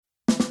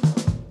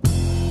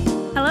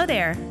Hello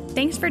there.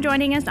 Thanks for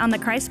joining us on the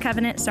Christ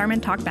Covenant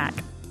Sermon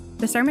Talkback.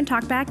 The Sermon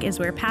Talkback is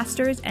where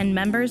pastors and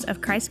members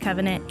of Christ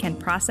Covenant can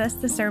process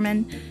the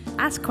sermon,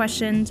 ask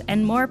questions,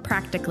 and more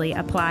practically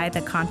apply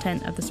the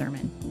content of the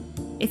sermon.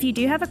 If you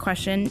do have a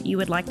question you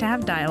would like to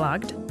have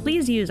dialogued,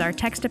 please use our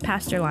Text to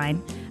Pastor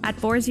line at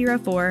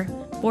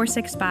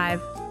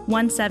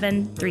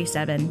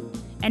 404-465-1737.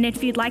 And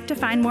if you'd like to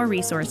find more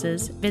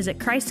resources, visit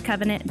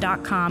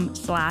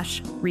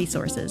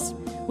christcovenant.com/resources.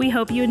 We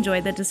hope you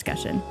enjoy the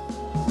discussion.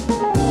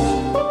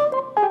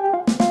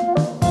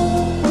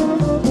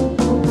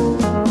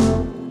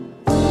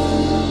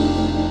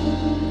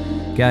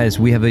 Guys,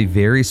 we have a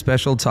very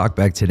special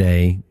talkback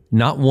today.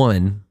 Not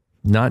one,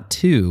 not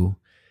two,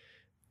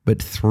 but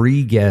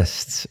three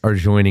guests are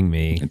joining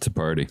me. It's a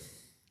party.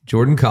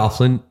 Jordan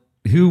Coughlin,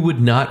 who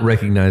would not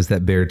recognize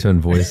that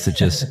baritone voice that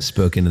just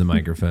spoke into the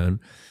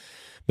microphone.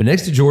 But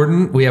next to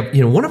Jordan, we have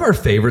one of our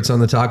favorites on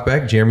the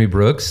talkback, Jeremy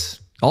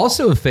Brooks,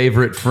 also a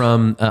favorite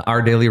from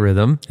Our Daily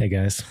Rhythm. Hey,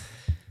 guys.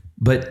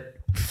 But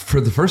for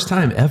the first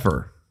time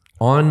ever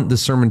on the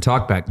Sermon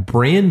Talkback,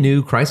 brand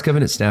new Christ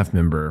Covenant staff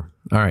member.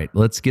 All right,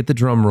 let's get the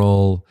drum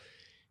roll.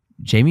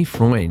 Jamie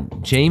Freund.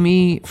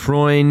 Jamie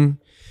Freund,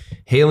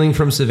 hailing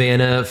from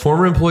Savannah,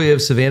 former employee of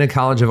Savannah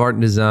College of Art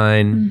and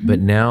Design, but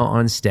now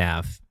on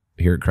staff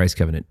here at Christ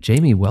Covenant.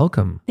 Jamie,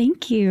 welcome.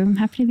 Thank you. I'm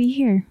happy to be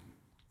here.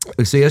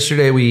 So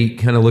yesterday we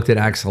kind of looked at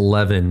Acts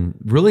 11,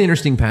 really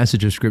interesting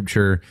passage of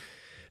scripture.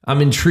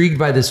 I'm intrigued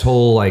by this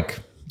whole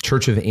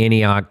Church of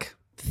Antioch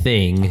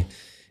thing.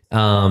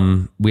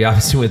 We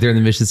obviously went there in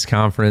the missions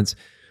conference.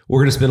 We're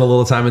going to spend a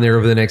little time in there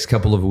over the next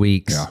couple of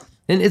weeks. Yeah.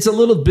 And it's a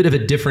little bit of a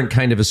different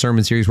kind of a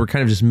sermon series. We're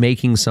kind of just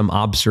making some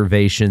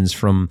observations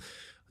from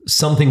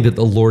something that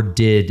the Lord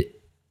did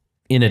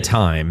in a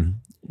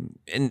time,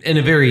 in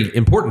a very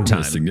important time.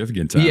 A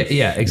significant time.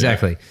 Yeah,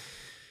 exactly.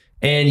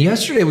 Yeah. And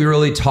yesterday we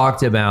really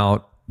talked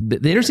about the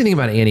interesting thing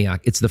about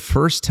Antioch. It's the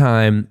first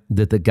time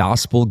that the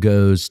gospel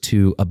goes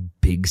to a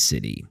big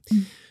city.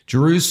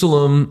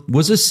 Jerusalem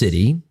was a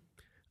city,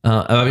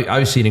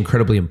 obviously an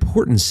incredibly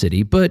important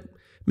city, but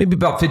maybe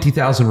about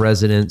 50,000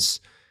 residents.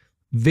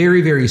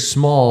 Very, very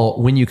small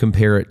when you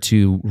compare it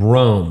to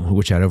Rome,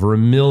 which had over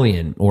 1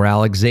 million, or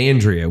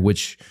Alexandria,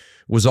 which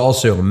was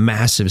also a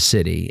massive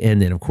city.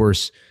 And then, of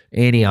course,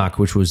 Antioch,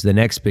 which was the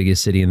next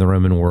biggest city in the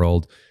Roman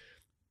world.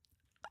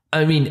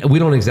 I mean, we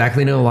don't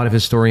exactly know. A lot of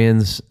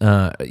historians,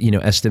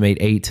 estimate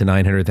 800,000 to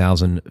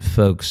 900,000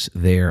 folks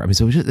there. I mean,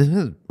 so it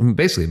was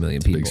basically 1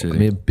 million people. I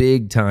mean, a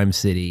big time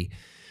city.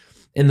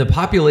 And the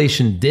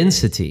population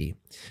density,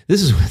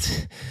 this is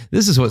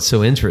what's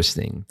so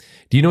interesting.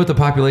 Do you know what the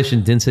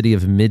population density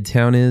of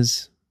Midtown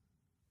is?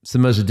 It's the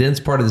most dense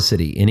part of the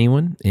city.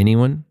 Anyone?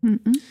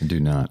 Mm-mm. I do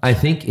not. I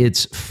think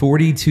it's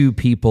 42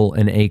 people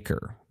an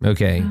acre.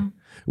 Okay. Wow.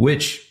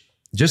 Which,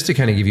 just to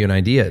kind of give you an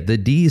idea, the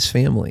Dees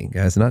family,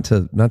 guys, not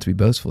to be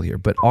boastful here,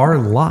 but our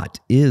lot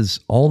is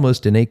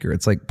almost an acre.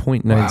 It's like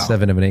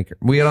 0.97 of an acre.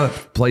 We got a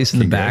place in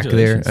the back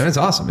there. And it's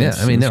awesome.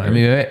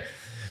 Yeah.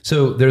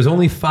 So there's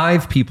only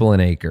 5 people an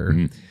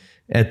acre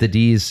at the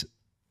Dees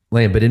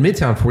land, but in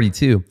Midtown,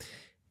 42.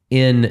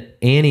 In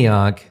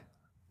Antioch,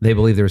 they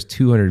believe there's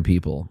 200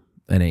 people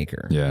an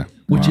acre. Yeah.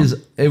 Which is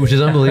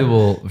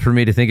unbelievable for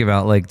me to think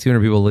about, 200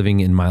 people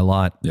living in my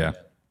lot. Yeah.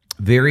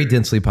 Very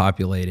densely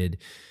populated.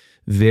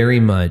 Very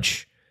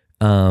much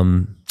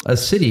a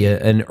city,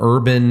 an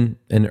urban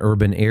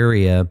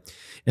area.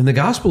 And the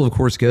gospel, of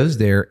course, goes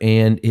there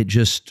and it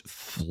just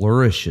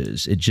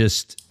flourishes. It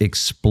just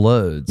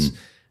explodes.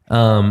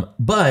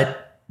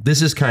 But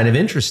this is kind of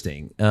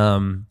interesting.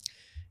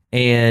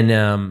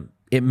 And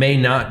it may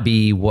not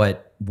be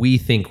what we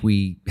think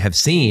we have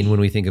seen when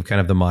we think of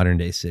kind of the modern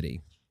day city.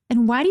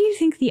 And why do you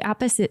think the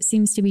opposite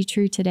seems to be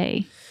true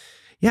today?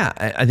 Yeah,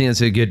 I think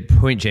that's a good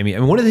point, Jamie. I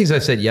mean, one of the things I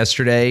said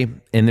yesterday,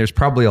 and there's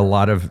probably a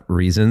lot of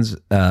reasons,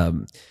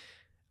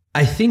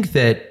 I think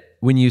that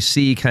when you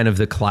see kind of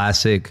the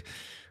classic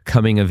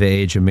coming of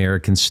age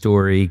American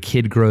story,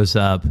 kid grows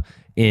up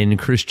in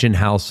Christian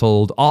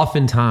household,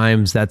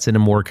 oftentimes that's in a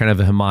more kind of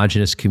a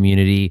homogenous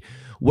community,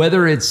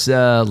 whether it's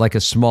like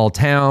a small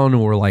town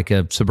or like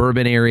a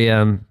suburban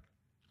area,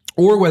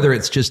 or whether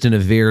it's just in a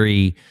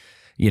very,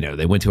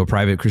 they went to a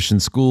private Christian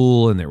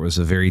school and there was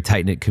a very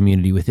tight-knit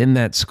community within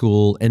that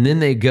school. And then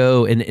they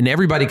go and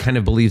everybody kind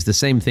of believes the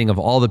same thing of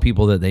all the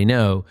people that they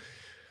know.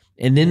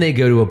 And then they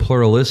go to a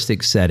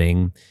pluralistic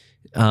setting.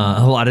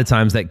 A lot of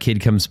times that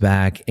kid comes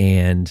back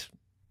and,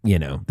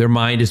 their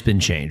mind has been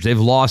changed. They've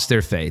lost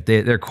their faith.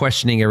 They're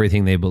questioning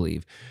everything they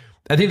believe.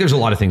 I think there's a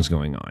lot of things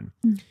going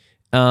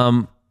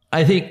on.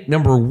 I think the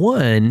number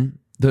one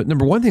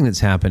thing that's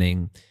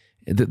happening,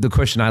 the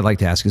question I'd like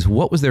to ask is,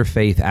 what was their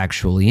faith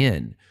actually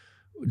in?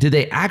 Did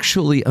they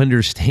actually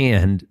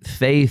understand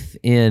faith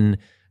in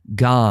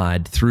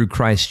God through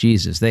Christ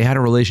Jesus? They had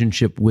a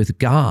relationship with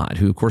God,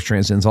 who of course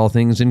transcends all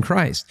things in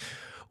Christ.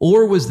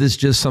 Or was this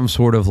just some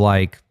sort of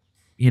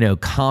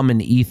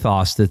common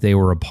ethos that they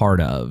were a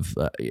part of?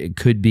 It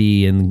could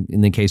be,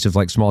 in the case of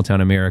small town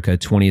America,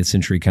 20th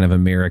century kind of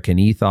American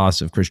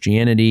ethos of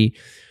Christianity.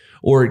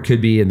 Or it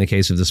could be, in the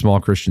case of the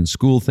small Christian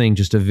school thing,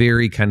 just a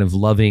very kind of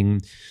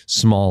loving,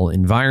 small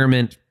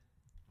environment.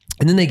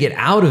 And then they get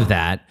out of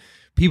that,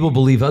 people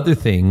believe other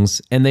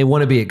things, and they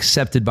want to be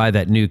accepted by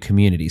that new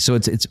community. So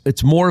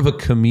it's more of a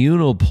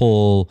communal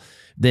pull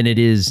than it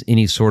is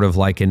any sort of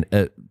like an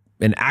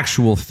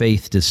actual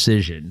faith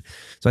decision.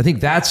 So I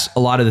think that's a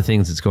lot of the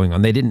things that's going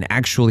on. They didn't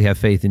actually have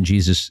faith in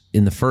Jesus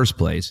in the first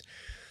place.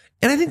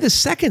 And I think the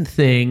second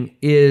thing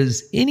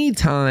is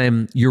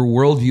anytime your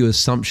worldview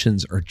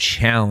assumptions are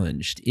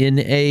challenged in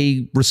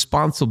a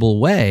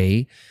responsible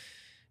way,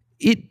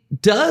 it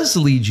does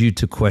lead you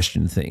to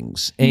question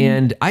things.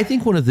 And I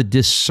think one of the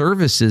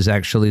disservices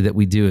actually that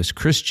we do as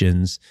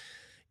Christians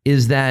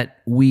is that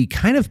we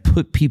kind of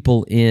put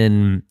people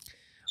in,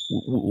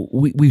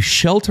 we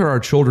shelter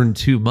our children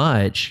too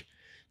much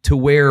to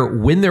where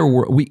when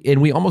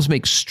we almost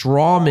make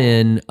straw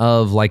men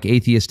of like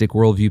atheistic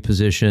worldview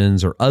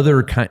positions or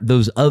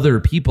those other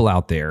people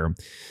out there.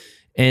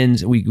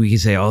 And we can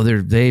say, oh,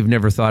 they've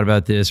never thought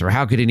about this, or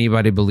how could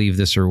anybody believe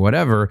this, or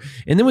whatever.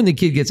 And then when the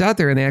kid gets out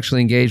there and they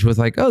actually engage with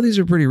like, oh, these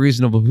are pretty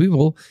reasonable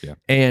people,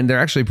 and they're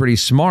actually pretty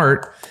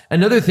smart.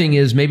 Another thing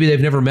is maybe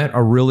they've never met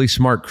a really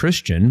smart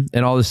Christian,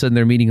 and all of a sudden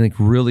they're meeting like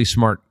really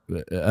smart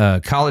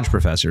college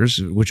professors,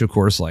 which of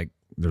course, like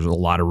there's a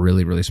lot of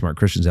really, really smart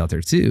Christians out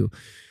there too.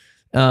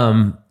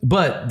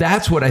 But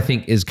that's what I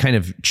think is kind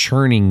of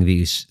churning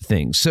these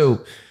things.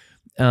 So,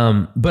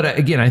 but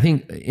again, I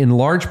think in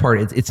large part,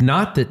 it's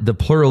not that the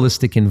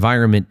pluralistic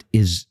environment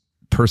is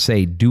per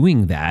se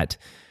doing that.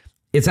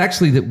 It's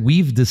actually that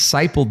we've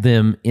discipled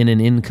them in an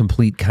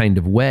incomplete kind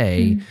of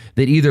way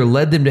that either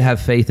led them to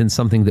have faith in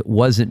something that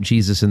wasn't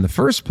Jesus in the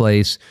first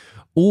place,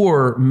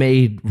 or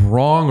made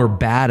wrong or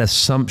bad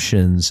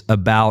assumptions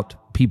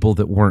about people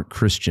that weren't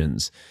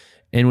Christians.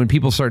 And when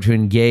people start to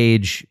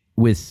engage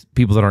with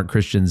people that aren't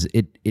Christians,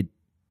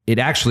 it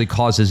actually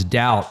causes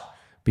doubt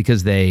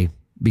because they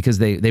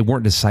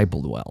weren't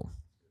discipled well.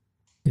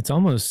 It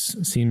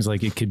almost seems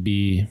like it could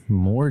be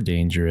more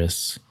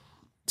dangerous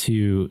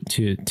to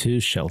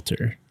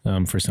shelter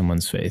for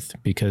someone's faith,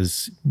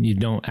 because you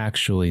don't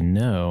actually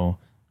know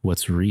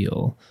what's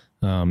real.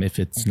 If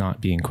it's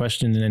not being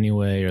questioned in any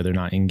way, or they're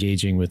not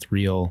engaging with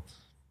real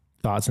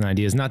thoughts and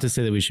ideas. Not to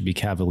say that we should be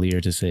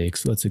cavalier to say,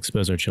 let's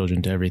expose our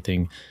children to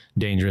everything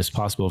dangerous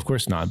possible. Of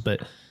course not.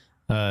 But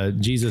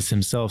Jesus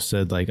himself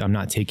said, like, I'm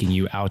not taking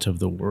you out of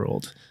the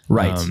world.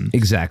 Right.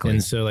 Exactly.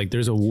 And so like,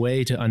 there's a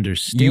way to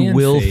understand. You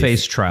will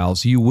face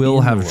trials. You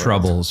will have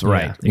troubles.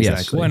 Right. Yeah,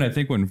 exactly. Well, and I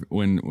think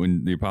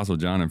when the Apostle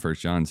John in 1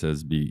 John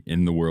says, be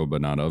in the world,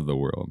 but not of the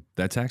world,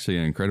 that's actually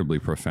an incredibly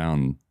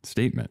profound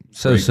statement.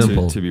 So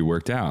simple to be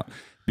worked out.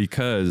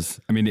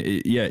 Because, I mean,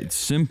 it's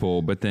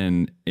simple, but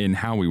then in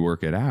how we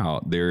work it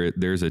out,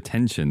 there's a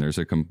tension, there's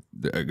a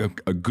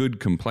good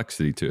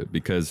complexity to it.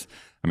 Because,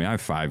 I mean, I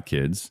have 5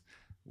 kids.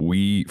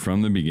 We,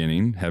 from the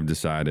beginning, have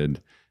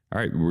decided, all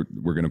right,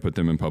 we're going to put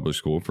them in public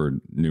school for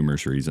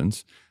numerous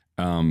reasons.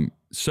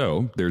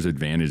 So there's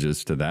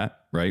advantages to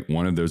that, right?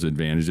 One of those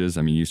advantages,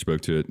 I mean, you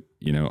spoke to it,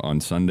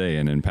 on Sunday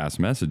and in past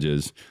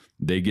messages,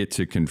 they get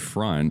to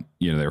confront,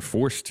 they're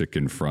forced to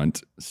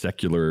confront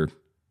secular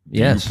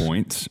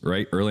viewpoints,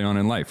 right? Early on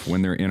in life,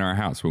 when they're in our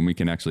house, when we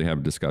can actually have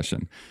a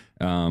discussion.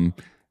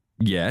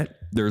 Yet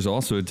there's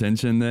also a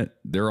tension that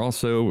they're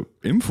also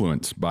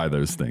influenced by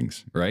those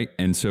things, right?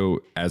 And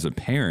so as a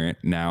parent,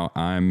 now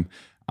I'm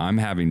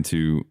having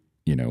to,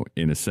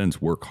 in a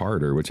sense, work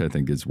harder, which I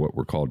think is what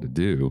we're called to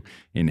do,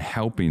 in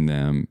helping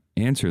them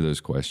answer those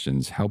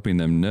questions, helping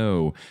them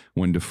know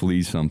when to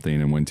flee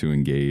something and when to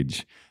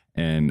engage.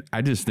 And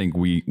I just think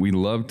we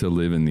love to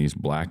live in these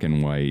black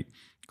and white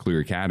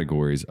clear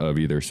categories of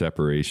either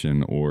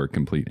separation or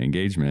complete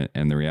engagement.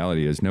 And the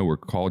reality is, no, we're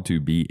called to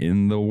be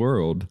in the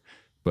world,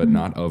 but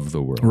not of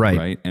the world.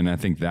 Right. And I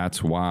think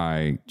that's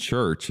why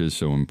church is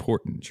so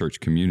important. Church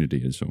community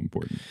is so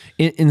important.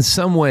 In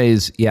some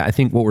ways, I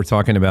think what we're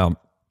talking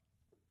about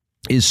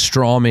is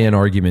straw man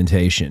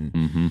argumentation.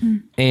 Mm-hmm.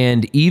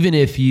 And even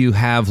if you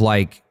have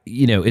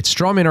it's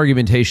straw man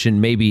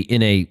argumentation, maybe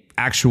in a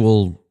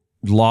actual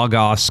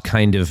logos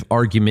kind of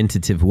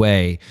argumentative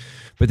way,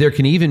 but there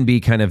can even be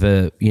kind of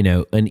an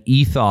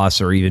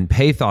ethos or even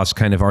pathos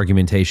kind of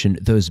argumentation,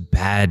 those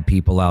bad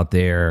people out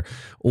there,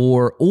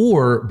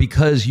 or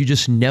because you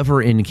just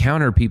never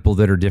encounter people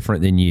that are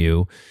different than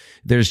you,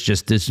 there's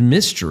just this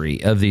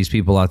mystery of these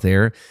people out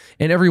there,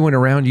 and everyone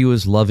around you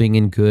is loving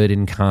and good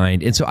and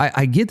kind. And so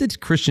I get the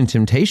Christian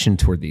temptation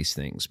toward these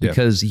things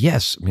because,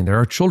 yes, I mean, there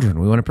are children.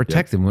 We want to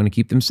protect them. We want to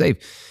keep them safe.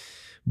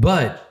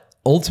 But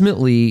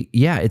ultimately,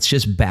 it's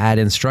just bad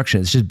instruction.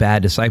 It's just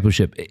bad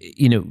discipleship.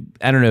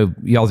 I don't know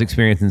y'all's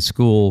experience in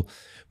school,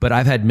 but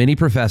I've had many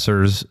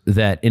professors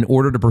that, in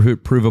order to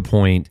prove a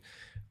point,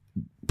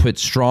 put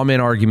straw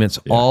man arguments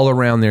all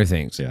around their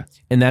things. Yeah.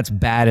 And that's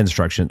bad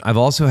instruction. I've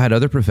also had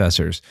other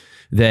professors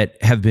that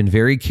have been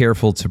very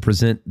careful to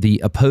present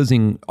the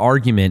opposing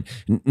argument,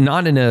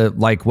 not in a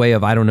way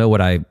of, I don't know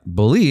what I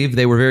believe.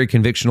 They were very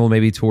convictional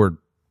maybe toward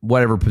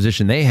whatever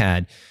position they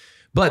had,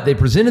 but they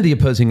presented the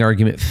opposing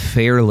argument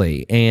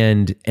fairly,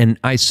 and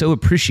I so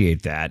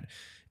appreciate that.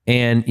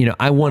 And,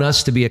 I want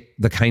us to be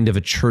the kind of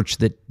a church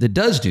that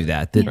does do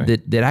that,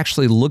 that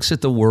actually looks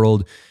at the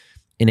world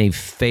in a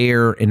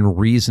fair and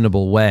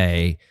reasonable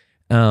way,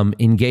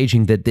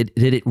 engaging that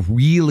it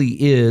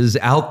really is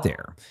out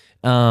there.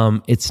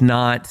 It's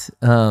not,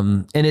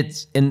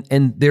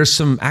 and there's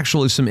some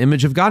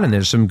image of God in there.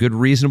 There's some good,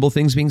 reasonable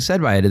things being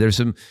said by it. There's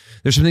some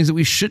things that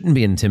we shouldn't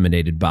be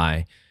intimidated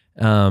by.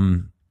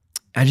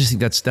 I just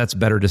think that's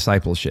better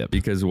discipleship.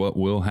 Because what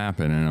will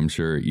happen, and I'm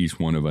sure each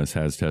one of us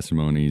has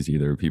testimonies,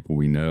 either people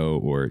we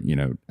know or,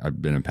 I've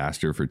been a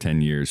pastor for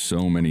 10 years,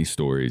 so many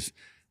stories.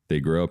 They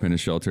grow up in a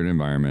sheltered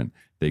environment.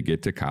 They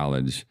get to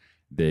college.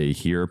 They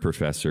hear a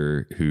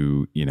professor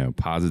who,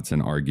 posits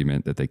an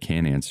argument that they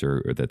can't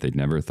answer or that they'd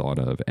never thought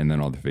of. And then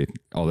all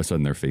of a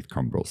sudden their faith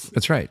crumbles.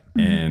 That's right.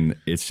 And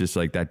it's just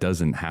like, that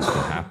doesn't have to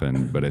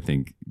happen. But I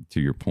think to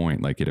your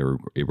point, like it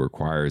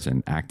requires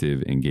an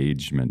active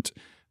engagement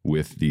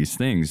with these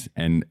things,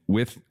 and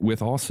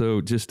with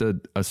also just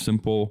a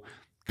simple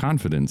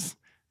confidence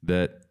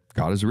that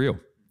God is real,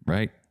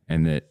 right?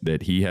 And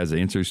that he has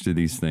answers to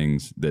these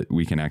things, that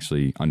we can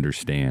actually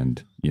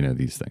understand,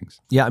 these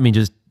things. Yeah. I mean,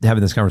 just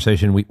having this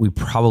conversation, we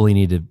probably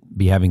need to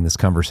be having this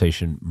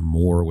conversation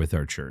more with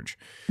our church.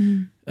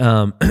 And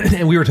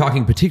we were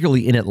talking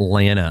particularly in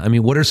Atlanta. I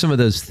mean, what are some of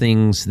those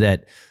things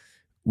that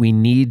we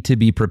need to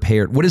be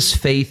prepared? What does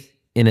faith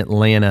in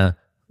Atlanta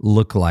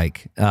look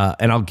like?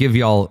 And I'll give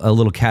y'all a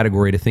little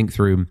category to think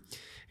through.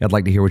 I'd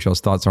like to hear what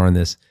y'all's thoughts are on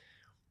this.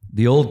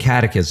 The old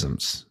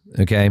catechisms,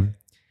 okay?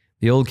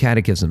 The old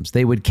catechisms.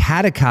 They would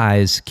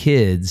catechize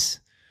kids.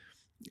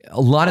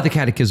 A lot of the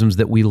catechisms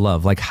that we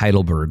love, like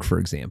Heidelberg, for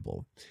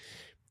example.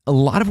 A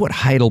lot of what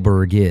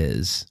Heidelberg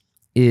is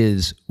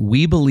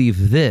we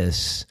believe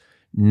this,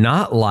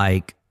 not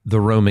like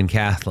the Roman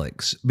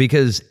Catholics,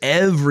 because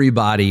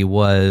everybody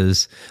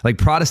was, like,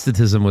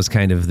 Protestantism was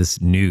kind of this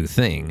new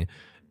thing.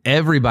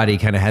 Everybody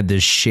kind of had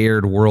this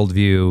shared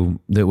worldview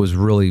that was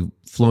really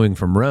flowing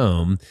from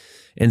Rome.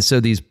 And so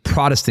these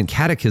Protestant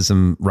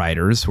catechism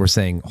writers were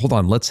saying, hold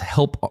on, let's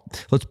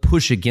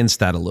push against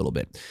that a little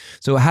bit.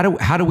 So how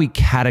do we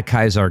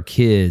catechize our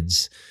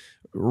kids,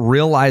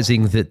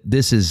 realizing that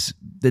this is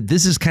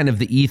kind of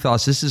the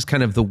ethos, this is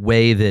kind of the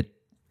way that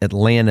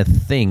Atlanta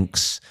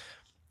thinks?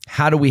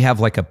 How do we have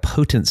like a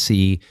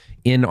potency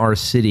in our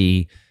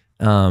city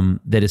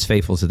that is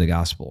faithful to the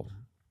gospel?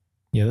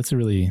 Yeah, I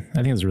think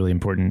that's a really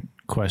important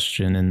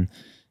question. And,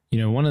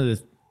 one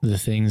of the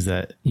things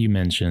that you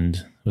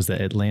mentioned was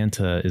that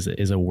Atlanta is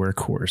a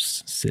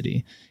workhorse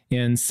city.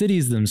 And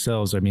cities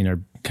themselves, are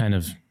kind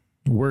of,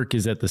 work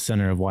is at the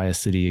center of why a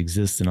city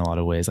exists in a lot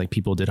of ways. Like,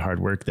 people did hard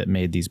work that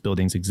made these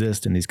buildings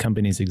exist, and these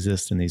companies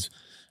exist, and these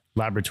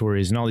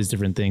laboratories and all these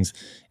different things.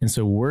 And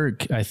so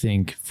work, I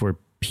think, for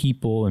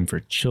people and for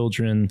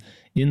children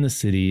in the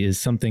city is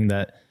something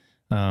that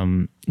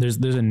there's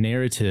a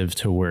narrative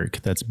to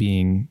work that's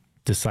being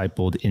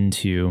discipled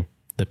into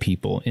the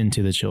people,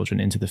 into the children,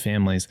 into the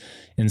families.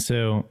 And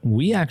so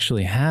we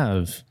actually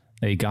have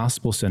a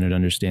gospel-centered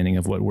understanding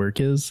of what work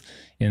is.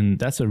 And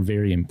that's a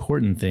very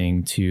important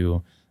thing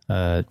to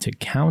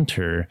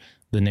counter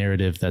the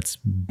narrative that's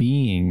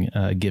being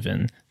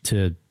given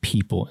to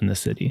people in the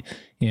city.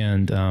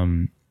 And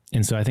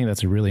so I think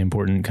that's a really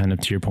important, kind of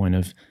to your point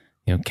of,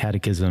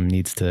 catechism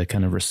needs to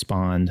kind of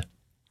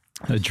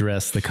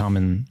address the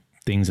common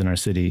things in our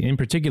city, in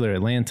particular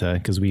Atlanta,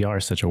 because we are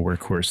such a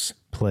workhorse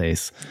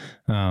place.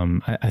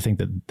 I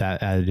think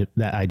that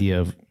idea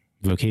of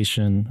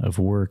vocation, of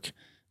work,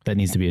 that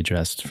needs to be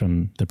addressed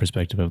from the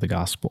perspective of the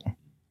gospel.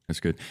 That's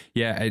good.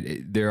 Yeah,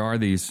 there are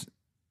these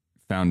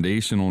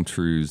foundational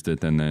truths that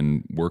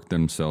then work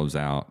themselves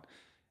out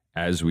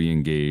as we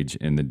engage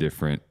in the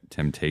different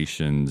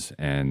temptations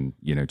and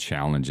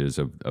challenges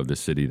of the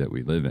city that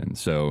we live in.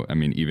 So, I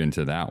mean, even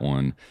to that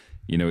one,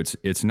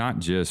 it's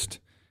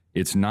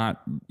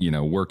not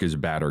work is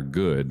bad or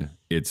good.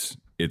 It's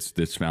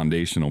this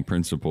foundational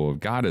principle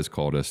of God has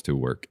called us to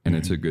work, and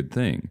it's a good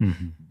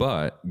thing.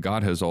 But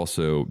God has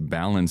also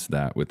balanced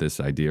that with this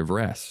idea of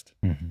rest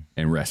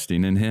and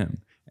resting in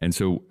him. And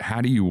so how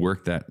do you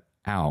work that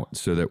out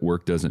so that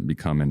work doesn't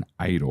become an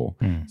idol,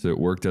 so that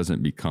work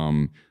doesn't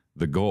become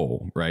the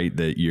goal, right?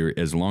 That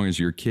as long as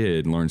your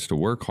kid learns to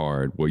work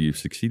hard, well, you've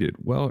succeeded.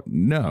 Well,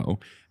 no,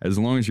 as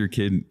long as your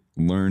kid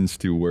learns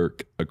to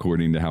work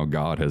according to how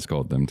God has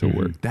called them to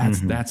work,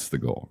 that's the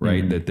goal,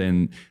 right? That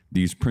then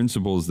these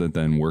principles that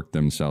then work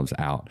themselves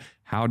out,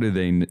 how do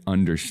they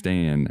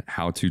understand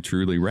how to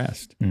truly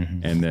rest?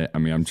 And that,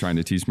 I'm trying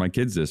to teach my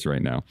kids this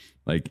right now.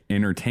 Like,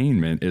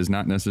 entertainment is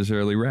not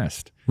necessarily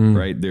rest,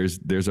 right?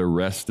 There's a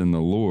rest in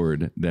the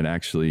Lord that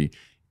actually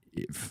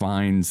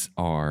finds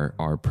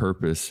our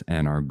purpose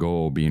and our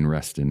goal being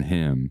rest in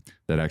him,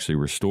 that actually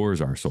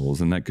restores our souls.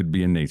 And that could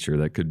be in nature,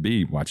 that could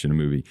be watching a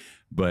movie.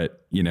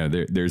 But,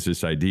 there's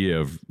this idea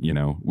of,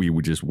 we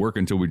would just work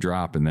until we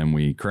drop, and then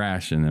we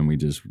crash, and then we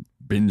just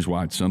binge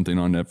watch something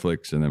on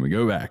Netflix, and then we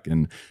go back.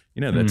 And,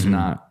 that's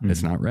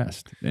it's not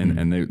rest.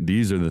 And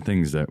these are the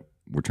things that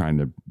we're trying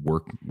to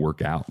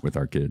work out with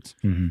our kids.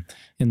 And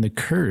the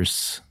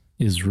curse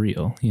is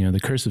real. The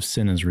curse of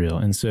sin is real.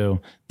 And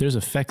so there's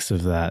effects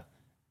of that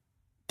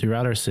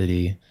throughout our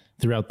city,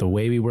 throughout the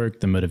way we work,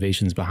 the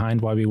motivations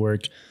behind why we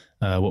work,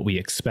 what we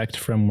expect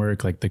from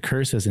work. Like the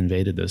curse has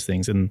invaded those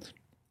things. And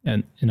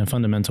in a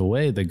fundamental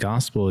way, the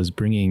gospel is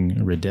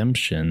bringing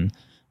redemption,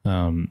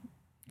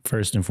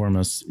 first and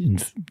foremost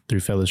through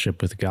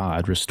fellowship with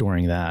God,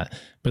 restoring that.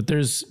 But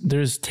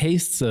there's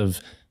tastes of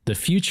the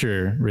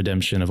future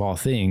redemption of all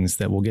things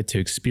that we'll get to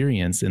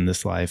experience in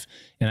this life.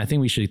 And I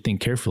think we should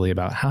think carefully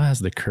about how has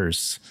the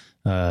curse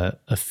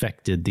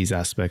affected these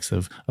aspects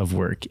of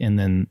work. And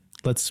then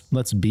let's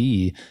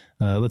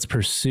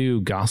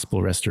pursue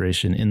gospel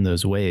restoration in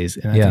those ways.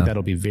 And I think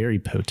that'll be very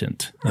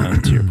potent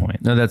to your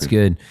point. No, that's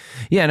good.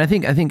 Yeah. And I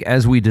think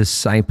as we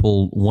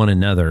disciple one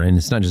another, and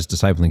it's not just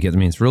discipling kids,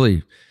 it's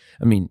really,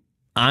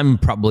 I'm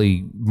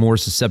probably more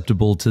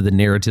susceptible to the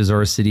narratives of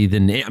our city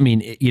than,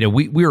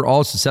 we're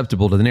all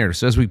susceptible to the narrative.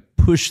 So as we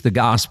push the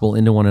gospel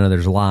into one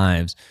another's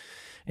lives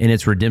and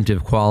its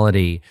redemptive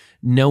quality,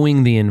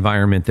 knowing the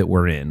environment that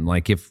we're in,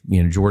 like if,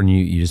 Jordan,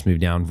 you just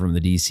moved down from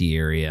the DC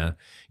area,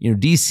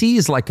 DC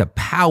is like a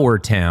power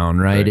town,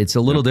 right? It's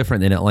a little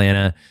different than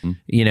Atlanta.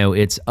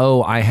 It's,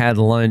 I had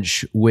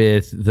lunch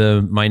with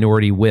the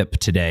minority whip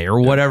today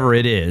or whatever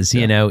it is,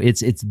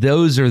 it's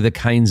those are the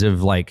kinds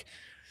of like,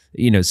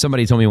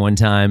 somebody told me one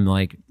time,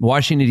 like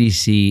Washington,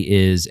 D.C.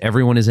 is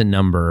everyone is a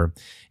number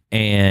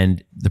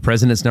and the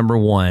president's number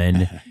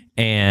one.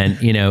 And,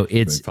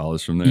 it's it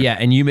follows from there. Yeah.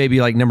 And you may be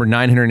like number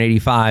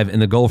 985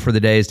 and the goal for the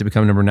day is to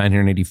become number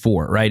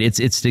 984, right?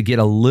 It's to get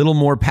a little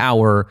more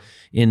power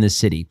in the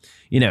city.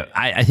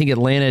 I think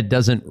Atlanta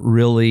doesn't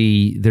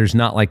really, there's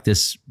not like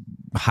this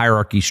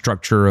hierarchy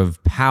structure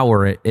of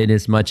power in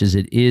as much as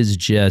it is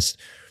just,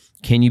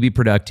 can you be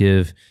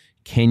productive?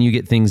 Can you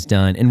get things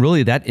done? And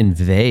really that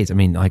invades.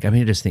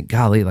 I just think,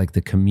 golly, like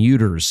the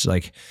commuters,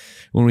 like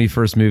when we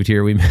first moved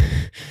here, we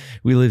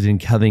lived in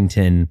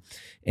Covington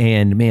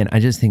and man, I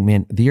just think,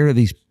 man, there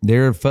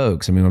are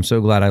folks. I'm so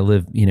glad I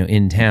live,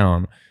 in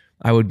town.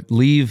 I would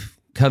leave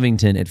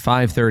Covington at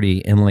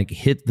 5:30 and like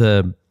hit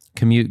the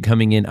commute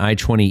coming in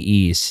I-20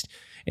 East.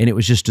 And it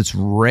was just its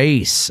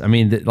race.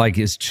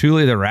 It's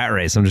truly the rat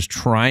race. I'm just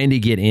trying to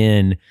get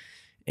in.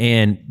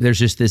 And there's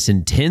just this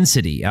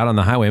intensity out on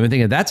the highway. I'm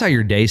thinking that's how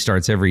your day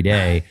starts every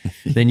day.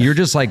 Then you're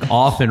just like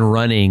off and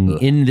running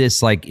in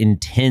this like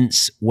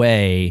intense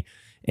way.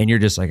 And you're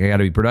just like, I got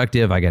to be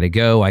productive. I got to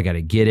go. I got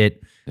to get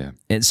it. Yeah.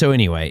 And so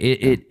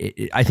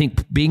anyway, I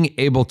think being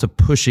able to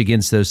push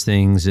against those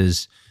things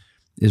is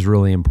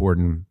really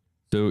important.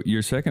 So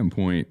your second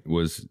point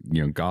was,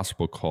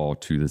 gospel call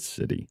to the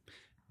city.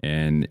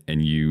 And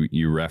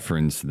you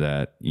referenced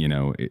that,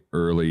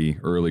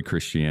 early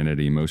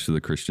Christianity, most of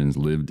the Christians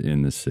lived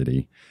in the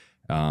city.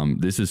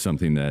 This is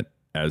something that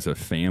as a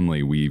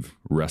family we've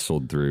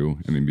wrestled through.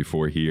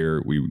 Before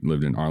here, we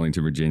lived in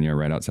Arlington, Virginia,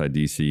 right outside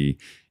DC.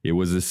 It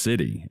was a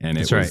city and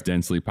it was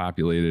densely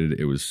populated.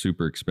 It was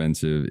super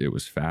expensive. It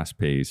was fast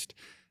paced.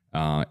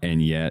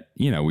 And yet,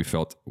 we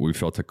felt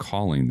a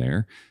calling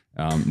there.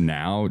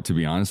 Now, to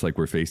be honest, like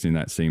we're facing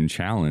that same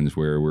challenge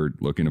where we're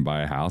looking to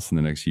buy a house in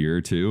the next year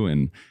or two,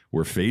 and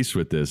we're faced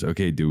with this.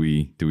 Okay, do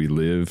we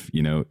live,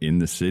 in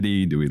the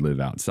city? Do we live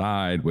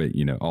outside?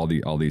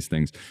 All these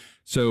things.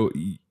 So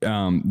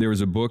there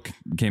was a book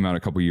came out a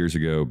couple years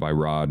ago by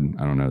Rod.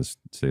 I don't know,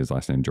 say his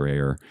last name,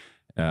 Dreher.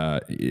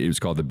 It was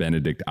called The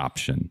Benedict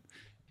Option,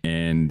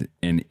 and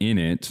in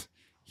it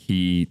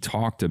he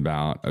talked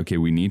about, okay,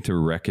 we need to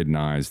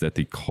recognize that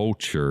the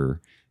culture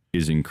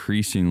is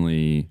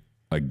increasingly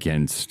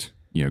against,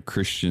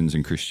 Christians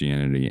and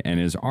Christianity. And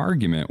his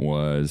argument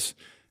was,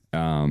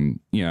 I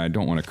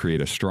don't want to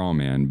create a straw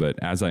man,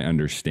 but as I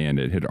understand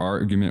it, his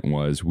argument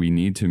was we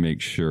need to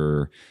make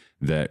sure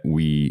that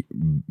we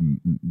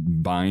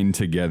bind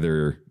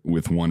together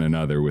with one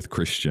another, with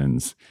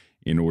Christians,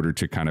 in order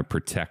to kind of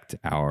protect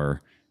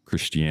our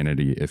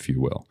Christianity, if you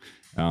will.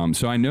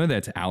 So I know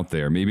that's out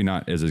there, maybe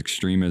not as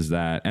extreme as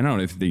that. And I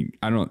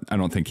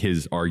don't think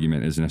his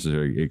argument is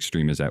necessarily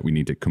extreme as that. We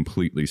need to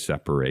completely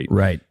separate.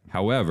 Right.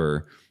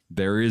 However,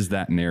 there is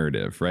that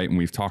narrative, right? And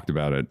we've talked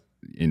about it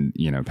in,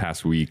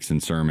 past weeks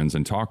and sermons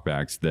and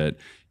talkbacks that,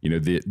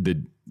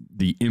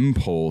 the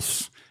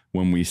impulse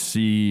when we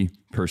see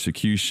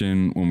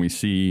persecution, when we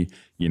see,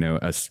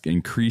 a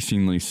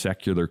increasingly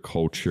secular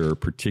culture,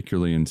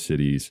 particularly in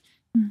cities,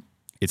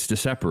 it's to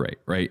separate,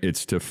 right?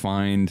 It's to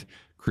find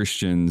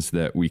Christians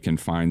that we can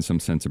find some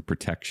sense of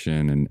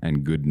protection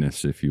and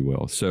goodness, if you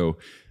will. So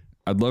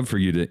I'd love for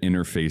you to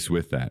interface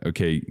with that.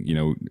 Okay,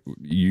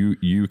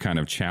 you kind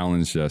of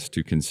challenged us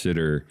to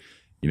consider,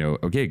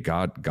 okay,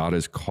 God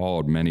has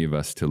called many of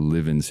us to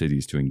live in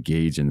cities, to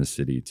engage in the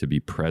city, to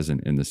be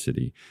present in the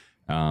city.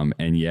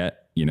 And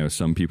yet,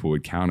 some people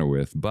would counter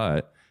with,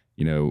 but,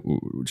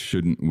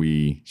 shouldn't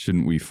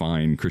we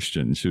find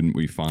Christians? Shouldn't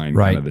we find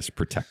kind of this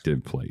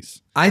protective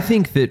place? I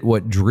think that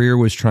what Dreher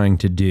was trying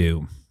to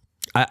do,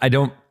 I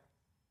don't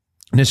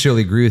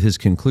necessarily agree with his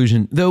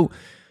conclusion, though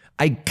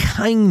I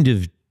kind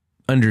of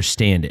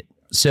understand it.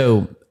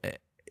 So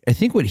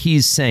what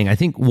he's saying, I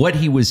think what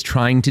he was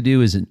trying to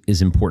do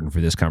is important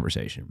for this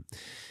conversation.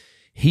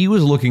 He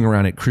was looking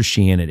around at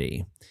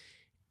Christianity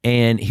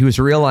and he was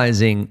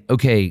realizing,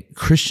 okay,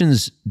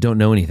 Christians don't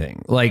know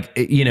anything. Like,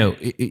 you know,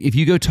 if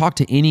you go talk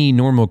to any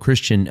normal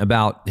Christian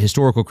about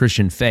historical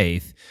Christian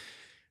faith,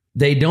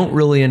 they don't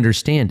really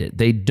understand it.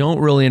 They don't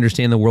really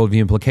understand the worldview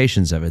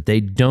implications of it. They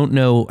don't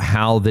know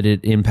how that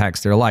it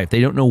impacts their life. They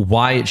don't know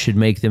why it should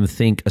make them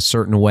think a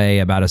certain way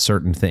about a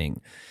certain thing.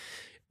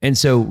 And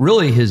so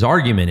really his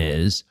argument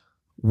is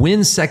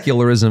when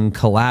secularism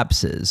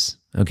collapses,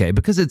 okay,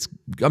 because it's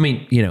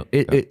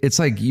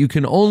like you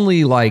can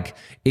only like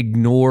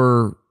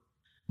ignore,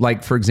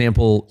 like, for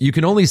example, you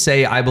can only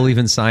say, I believe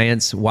in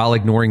science while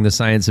ignoring the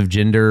science of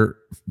gender,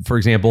 for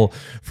example,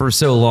 for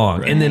so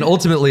long. Right. And then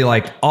ultimately,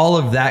 like, all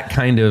of that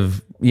kind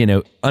of, you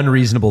know,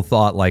 unreasonable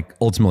thought, like,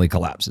 ultimately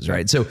collapses,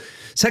 right? So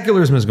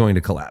secularism is going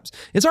to collapse.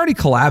 It's already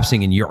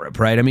collapsing in Europe,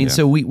 right? I mean,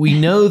 so we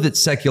know that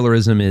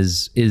secularism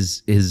has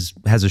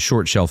a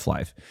short shelf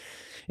life.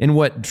 And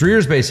what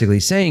Dreer's basically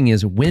saying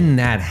is when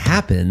that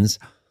happens,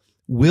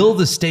 will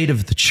the state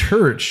of the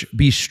church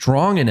be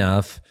strong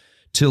enough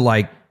to,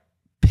 like,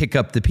 pick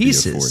up the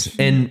pieces?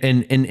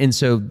 And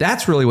so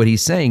that's really what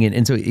he's saying.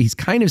 And so he's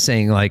kind of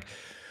saying, like,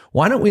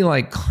 why don't we,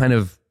 like, kind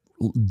of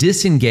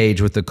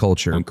disengage with the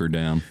culture? Hunker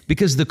down.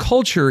 Because the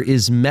culture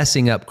is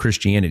messing up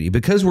Christianity.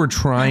 Because we're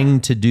trying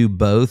to do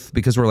both,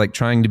 because we're, like,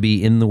 trying to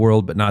be in the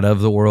world but not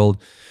of the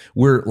world,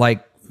 we're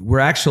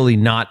actually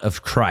not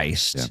of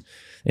Christ. Yeah.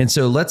 And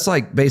so let's,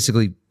 like,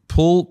 basically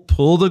pull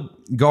the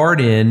guard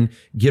in,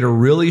 get a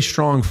really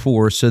strong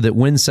force so that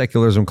when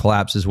secularism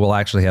collapses, we'll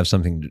actually have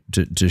something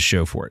to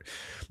show for it.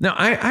 Now,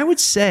 I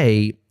would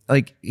say,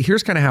 like,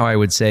 here's kind of how I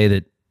would say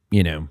that,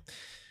 you know,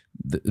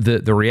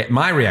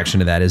 my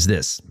reaction to that is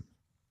this.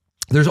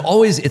 There's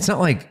always, it's not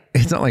like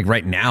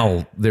right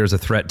now there's a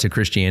threat to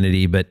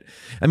Christianity, but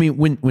I mean,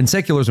 when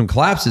secularism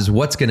collapses,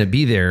 what's going to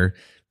be there?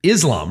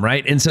 Islam,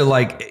 right? And so,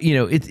 like, you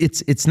know,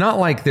 it's not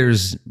like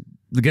there's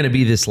going to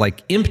be this,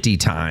 like, empty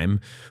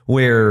time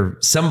where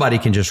somebody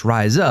can just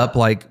rise up.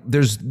 Like,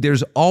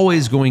 there's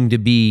always going to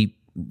be,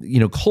 you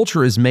know,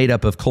 culture is made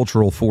up of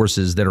cultural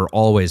forces that are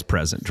always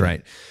present,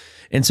 right?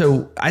 And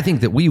so I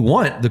think that we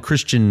want the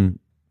Christian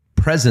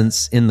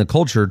presence in the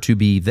culture to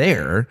be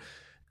there,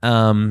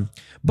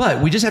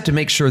 but we just have to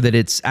make sure that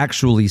it's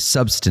actually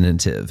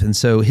substantive. And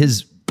so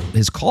his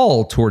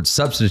call towards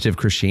substantive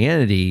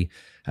Christianity,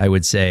 I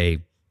would say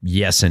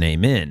yes and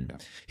amen.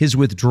 His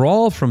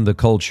withdrawal from the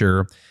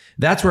culture,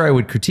 that's where I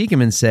would critique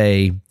him and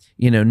say,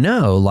 you know,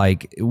 no,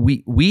 like,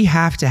 we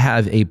have to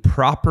have a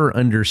proper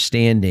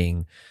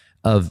understanding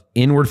of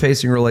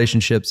inward-facing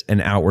relationships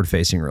and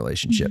outward-facing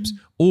relationships,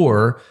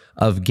 or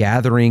of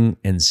gathering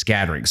and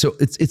scattering. So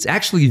it's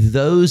actually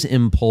those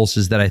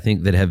impulses that I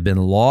think that have been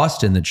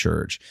lost in the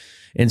church.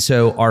 And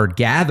so our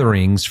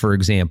gatherings, for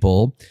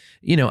example,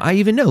 you know, I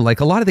even know, like,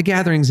 a lot of the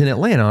gatherings in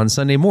Atlanta on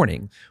Sunday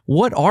morning,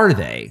 what are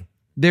they?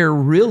 They're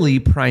really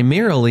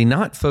primarily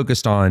not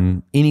focused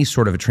on any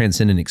sort of a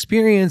transcendent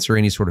experience or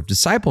any sort of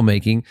disciple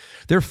making.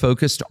 They're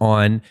focused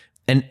on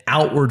an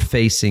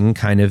outward-facing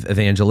kind of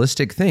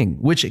evangelistic thing,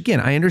 which, again,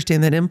 I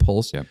understand that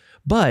impulse,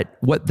 but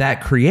what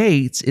that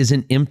creates is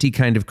an empty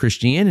kind of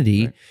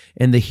Christianity,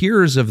 and the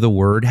hearers of the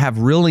word have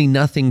really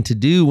nothing to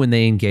do when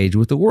they engage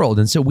with the world.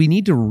 And so we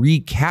need to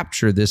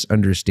recapture this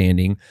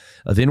understanding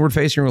of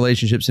inward-facing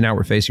relationships and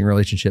outward-facing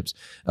relationships,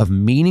 of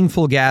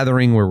meaningful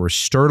gathering where we're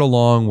stirred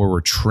along, where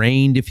we're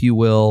trained, if you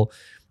will,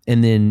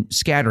 and then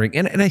scattering.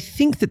 And I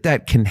think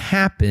that can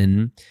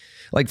happen.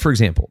 Like, for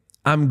example,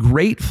 I'm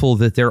grateful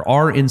that there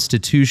are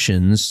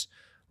institutions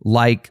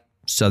like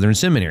Southern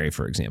Seminary,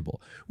 for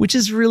example, which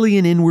is really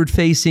an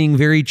inward-facing,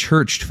 very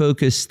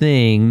church-focused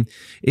thing,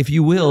 if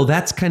you will.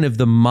 That's kind of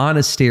the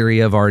monastery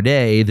of our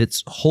day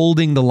that's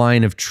holding the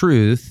line of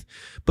truth.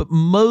 But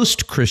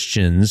most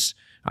Christians,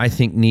 I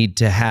think, need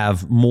to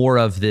have more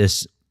of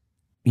this,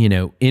 you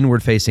know,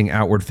 inward-facing,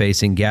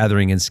 outward-facing,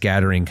 gathering and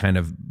scattering kind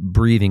of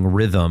breathing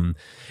rhythm.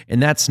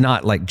 And that's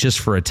not, like, just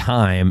for a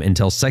time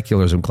until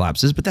secularism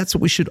collapses, but that's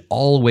what we should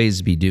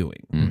always be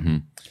doing. Mm-hmm.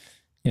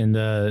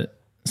 And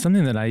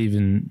something that I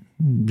even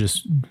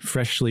just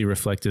freshly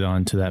reflected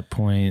on to that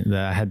point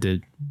that I had to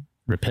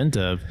repent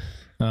of,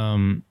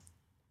 and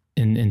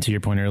to your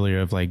point earlier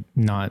of, like,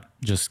 not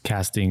just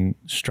casting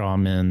straw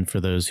men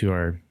for those who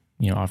are,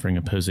 you know, offering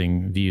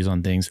opposing views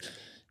on things.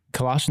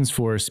 Colossians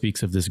 4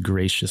 speaks of this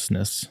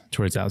graciousness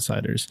towards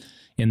outsiders.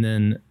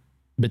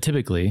 But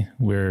typically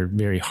we're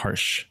very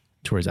harsh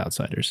towards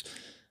outsiders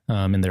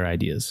and their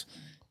ideas.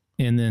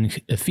 And then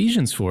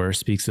Ephesians 4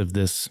 speaks of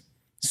this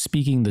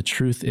speaking the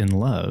truth in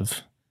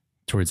love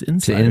towards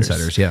insiders. To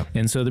insiders, yeah.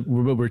 And so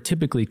we're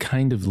typically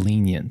kind of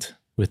lenient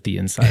with the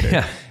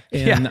insider.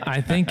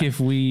 I think if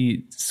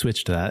we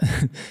switched that,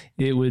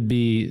 it would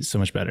be so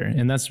much better.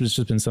 And that's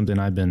just been something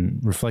I've been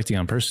reflecting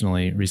on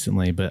personally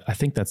recently, but I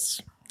think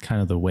that's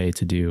kind of the way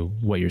to do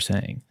what you're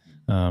saying.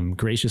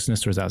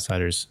 Graciousness towards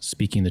outsiders,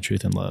 speaking the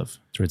truth in love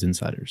towards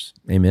insiders.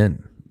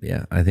 Amen.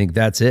 Yeah, I think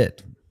that's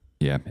it.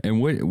 Yeah.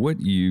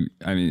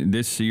 And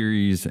this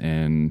series,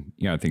 and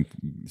I think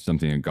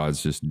something that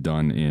God's just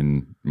done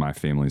in my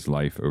family's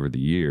life over the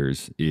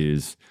years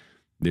is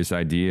this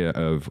idea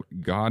of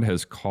God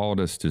has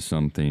called us to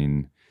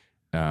something,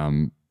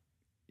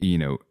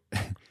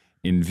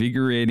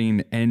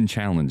 invigorating and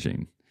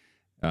challenging,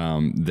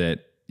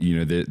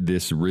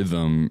 this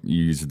rhythm,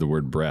 you use the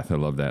word breath. I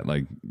love that.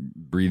 Like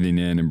breathing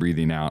in and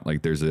breathing out.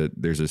 Like there's a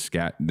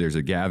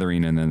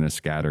gathering and then a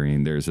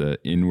scattering. There's a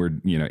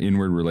inward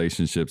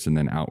relationships and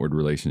then outward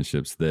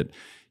relationships that,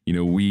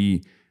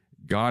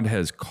 God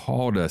has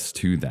called us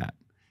to that,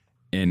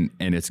 and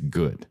it's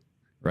good,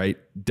 right?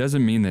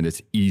 Doesn't mean that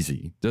it's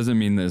easy. Doesn't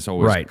mean that it's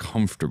always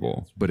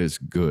comfortable, but it's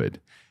good.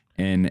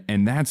 And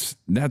that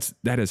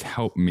has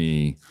helped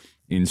me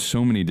in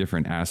so many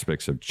different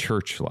aspects of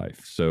church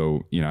life.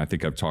 So, I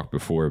think I've talked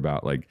before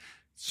about like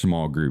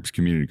small groups,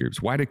 community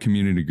groups. Why do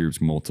community groups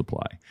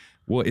multiply?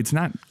 Well, it's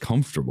not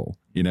comfortable,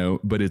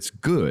 but it's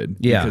good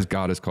because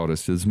God has called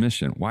us to this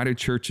mission. Why do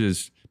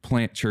churches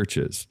plant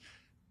churches?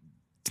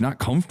 It's not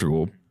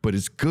comfortable, but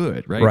it's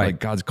good, right? Like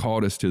God's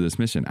called us to this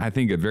mission. I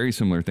think a very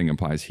similar thing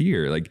applies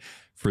here. Like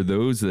for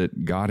those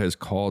that God has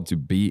called to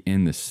be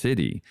in the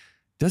city,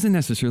 doesn't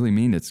necessarily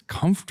mean it's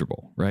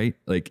comfortable, right?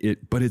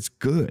 But it's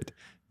good,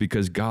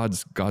 because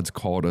God's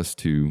called us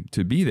to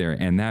be there.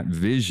 And that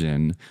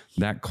vision,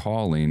 that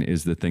calling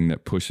is the thing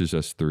that pushes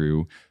us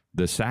through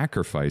the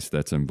sacrifice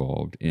that's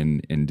involved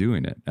in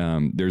doing it.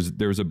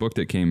 There was a book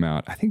that came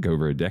out, I think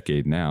over a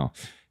decade now.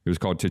 It was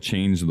called To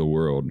Change the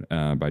World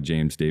by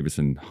James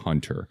Davison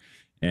Hunter.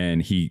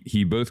 And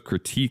he both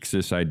critiques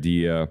this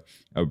idea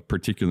of,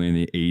 particularly in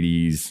the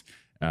 80s,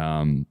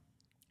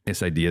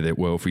 this idea that,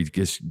 well, if we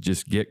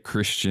just get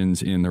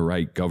Christians in the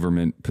right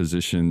government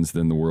positions,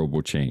 then the world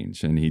will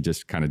change. And he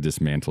just kind of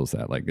dismantles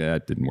that. Like,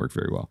 that didn't work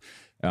very well.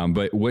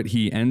 But what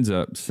he ends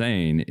up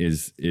saying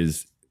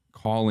is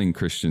calling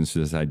Christians to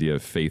this idea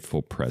of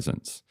faithful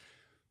presence,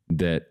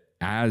 that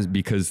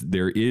because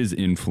there is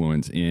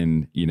influence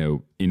in,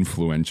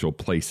 influential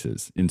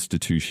places,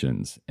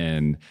 institutions,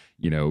 and,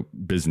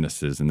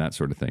 businesses and that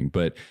sort of thing.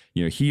 But,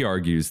 he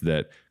argues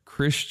that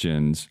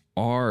Christians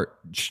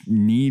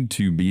need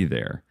to be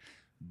there,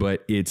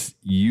 but it's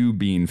you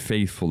being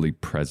faithfully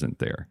present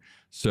there.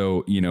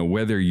 So,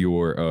 whether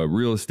you're a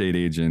real estate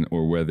agent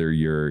or whether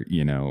you're,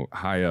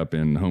 high up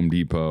in Home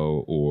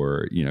Depot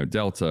or,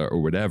 Delta or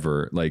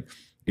whatever, like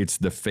it's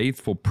the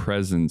faithful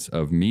presence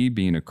of me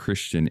being a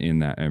Christian in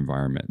that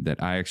environment,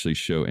 that I actually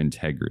show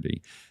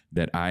integrity,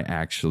 that I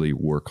actually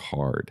work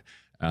hard,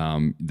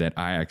 that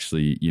I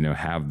actually,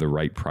 have the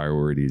right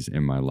priorities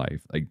in my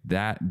life. Like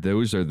that,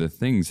 those are the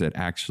things that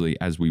actually,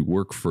 as we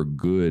work for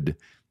good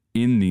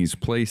in these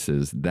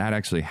places, that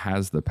actually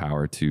has the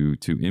power to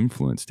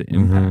influence, to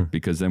impact,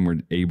 because then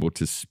we're able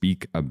to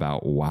speak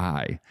about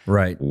why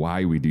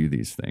we do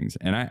these things.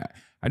 And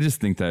I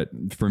just think that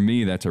for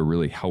me, that's a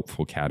really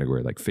helpful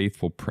category, like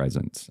faithful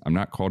presence. I'm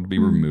not called to be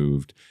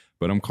removed,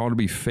 but I'm called to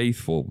be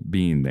faithful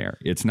being there.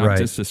 It's not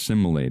just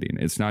assimilating.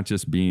 It's not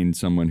just being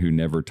someone who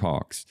never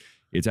talks.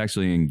 It's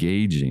actually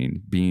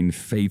engaging, being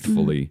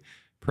faithfully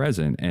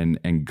present,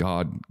 and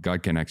God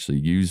can actually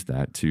use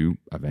that to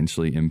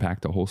eventually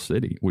impact a whole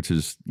city, which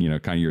is,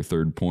 kind of your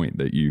third point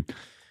that you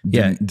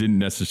didn't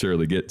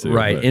necessarily get to.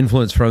 Right. But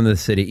influence from the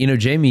city.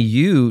 Jamie,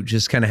 you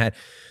just kind of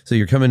so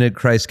you're coming to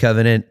Christ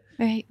Covenant,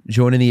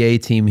 joining the A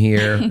team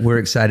here. We're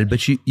excited,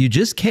 but you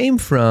just came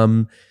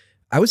from,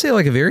 I would say,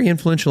 like a very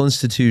influential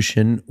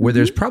institution where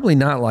there's probably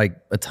not like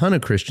a ton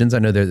of Christians. I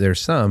know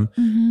there's some.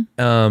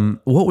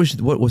 What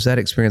was that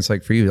experience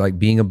like for you? Like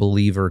being a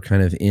believer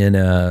kind of in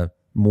a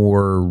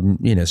more,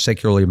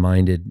 secularly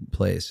minded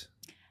place?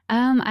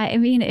 I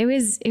mean, it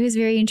was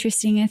very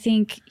interesting. I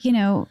think,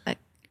 kind of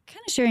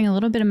sharing a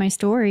little bit of my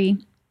story.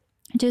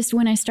 Just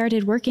when I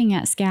started working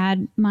at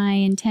SCAD, my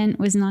intent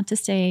was not to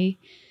stay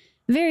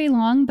very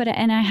long,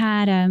 and I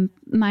had,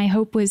 my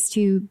hope was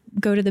to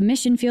go to the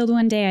mission field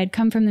one day. I'd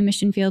come from the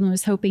mission field and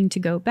was hoping to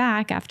go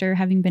back after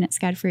having been at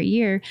SCAD for a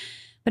year.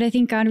 But I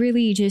think God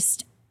really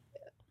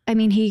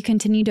he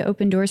continued to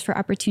open doors for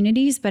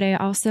opportunities, but I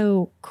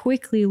also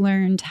quickly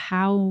learned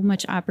how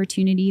much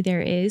opportunity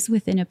there is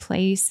within a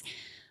place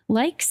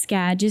like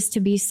SCAD just to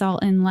be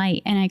salt and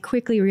light. And I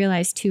quickly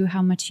realized too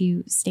how much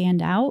you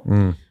stand out.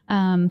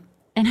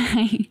 And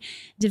I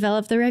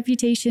developed the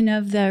reputation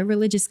of the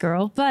religious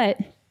girl, but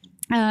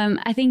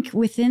I think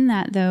within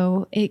that,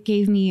 though, it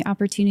gave me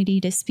opportunity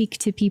to speak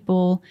to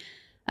people,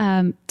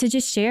 to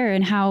just share,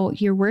 and how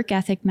your work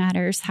ethic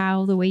matters,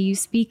 how the way you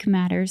speak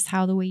matters,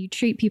 how the way you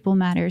treat people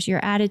matters,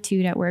 your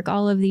attitude at work,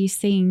 all of these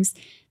things.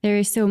 There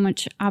is so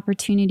much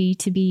opportunity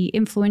to be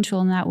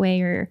influential in that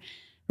way or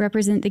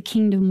represent the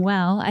kingdom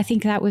well. I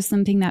think that was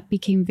something that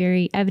became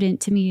very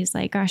evident to me, is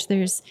like, gosh,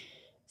 there's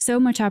so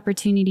much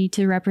opportunity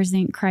to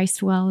represent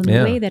Christ well in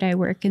the way that I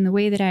work, in the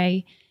way that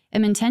I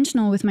am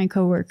intentional with my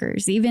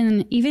coworkers,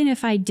 even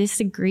if I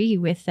disagree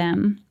with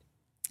them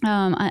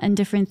on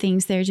different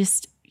things. They're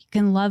just, you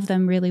can love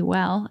them really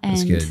well,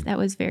 and that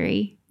was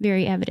very,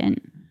 very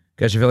evident.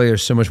 Gosh, I feel like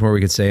there's so much more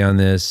we could say on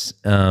this.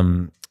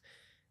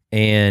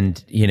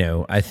 And, you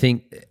know, I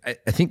think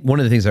one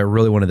of the things I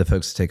really wanted the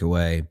folks to take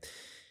away,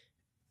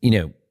 you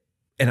know,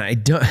 and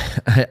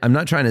I'm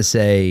not trying to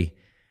say,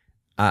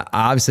 I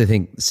obviously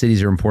think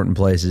cities are important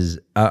places.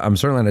 I'm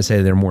certainly not going to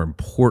say they're more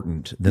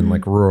important than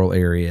like rural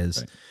areas.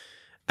 Right.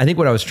 I think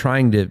what I was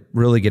trying to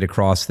really get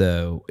across,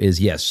 though, is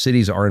yes,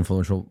 cities are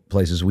influential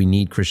places. We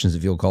need Christians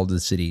to feel called to the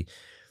city.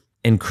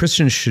 And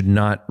Christians should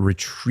not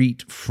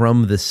retreat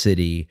from the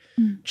city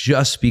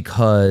just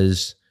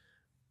because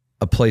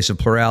a place of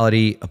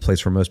plurality, a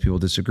place where most people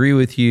disagree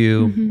with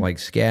you, like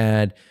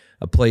SCAD,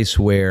 a place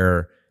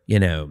where, you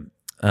know,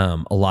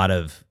 a lot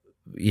of,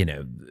 you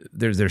know,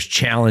 there's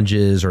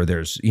challenges or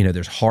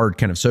there's hard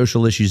kind of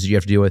social issues that you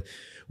have to deal with.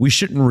 We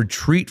shouldn't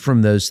retreat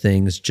from those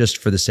things just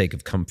for the sake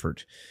of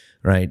comfort,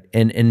 right?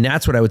 And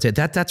that's what I would say.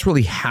 That's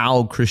really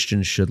how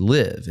Christians should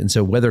live. And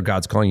so whether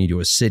God's calling you to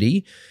a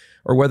city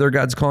or whether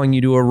God's calling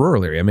you to a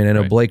rural area. I mean, I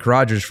know Blake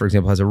Rogers, for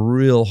example, has a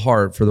real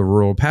heart for the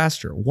rural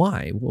pastor.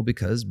 Why? Well,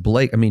 because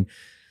Blake, I mean,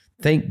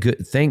 thank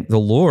the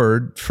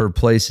Lord for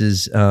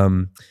places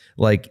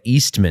like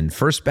Eastman,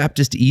 First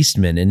Baptist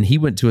Eastman, and he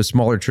went to a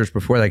smaller church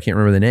before that. I can't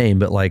remember the name,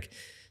 but like,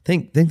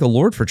 thank the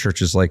Lord for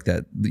churches like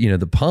that. You know,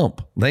 the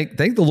Pump.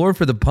 Thank the Lord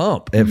for the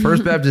Pump at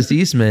First Baptist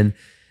Eastman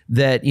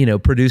that, you know,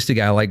 produced a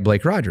guy like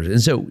Blake Rogers.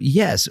 And so,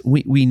 yes,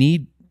 we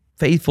need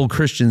faithful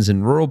Christians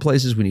in rural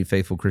places. We need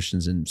faithful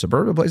Christians in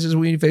suburban places.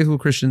 We need faithful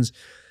Christians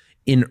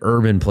in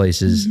urban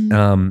places.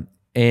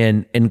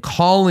 And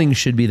calling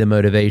should be the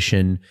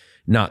motivation,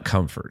 not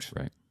comfort.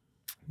 Right.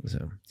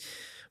 So,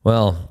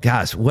 well,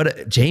 gosh,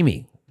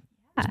 Jamie,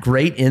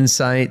 great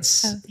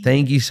insights.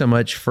 Thank you so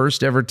much.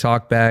 First ever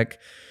talk back.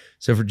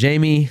 So for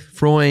Jamie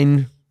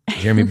Freund,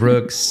 Jeremy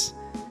Brooks,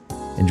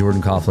 and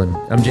Jordan Coughlin,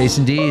 I'm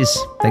Jason Dees.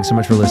 Thanks so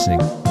much for listening.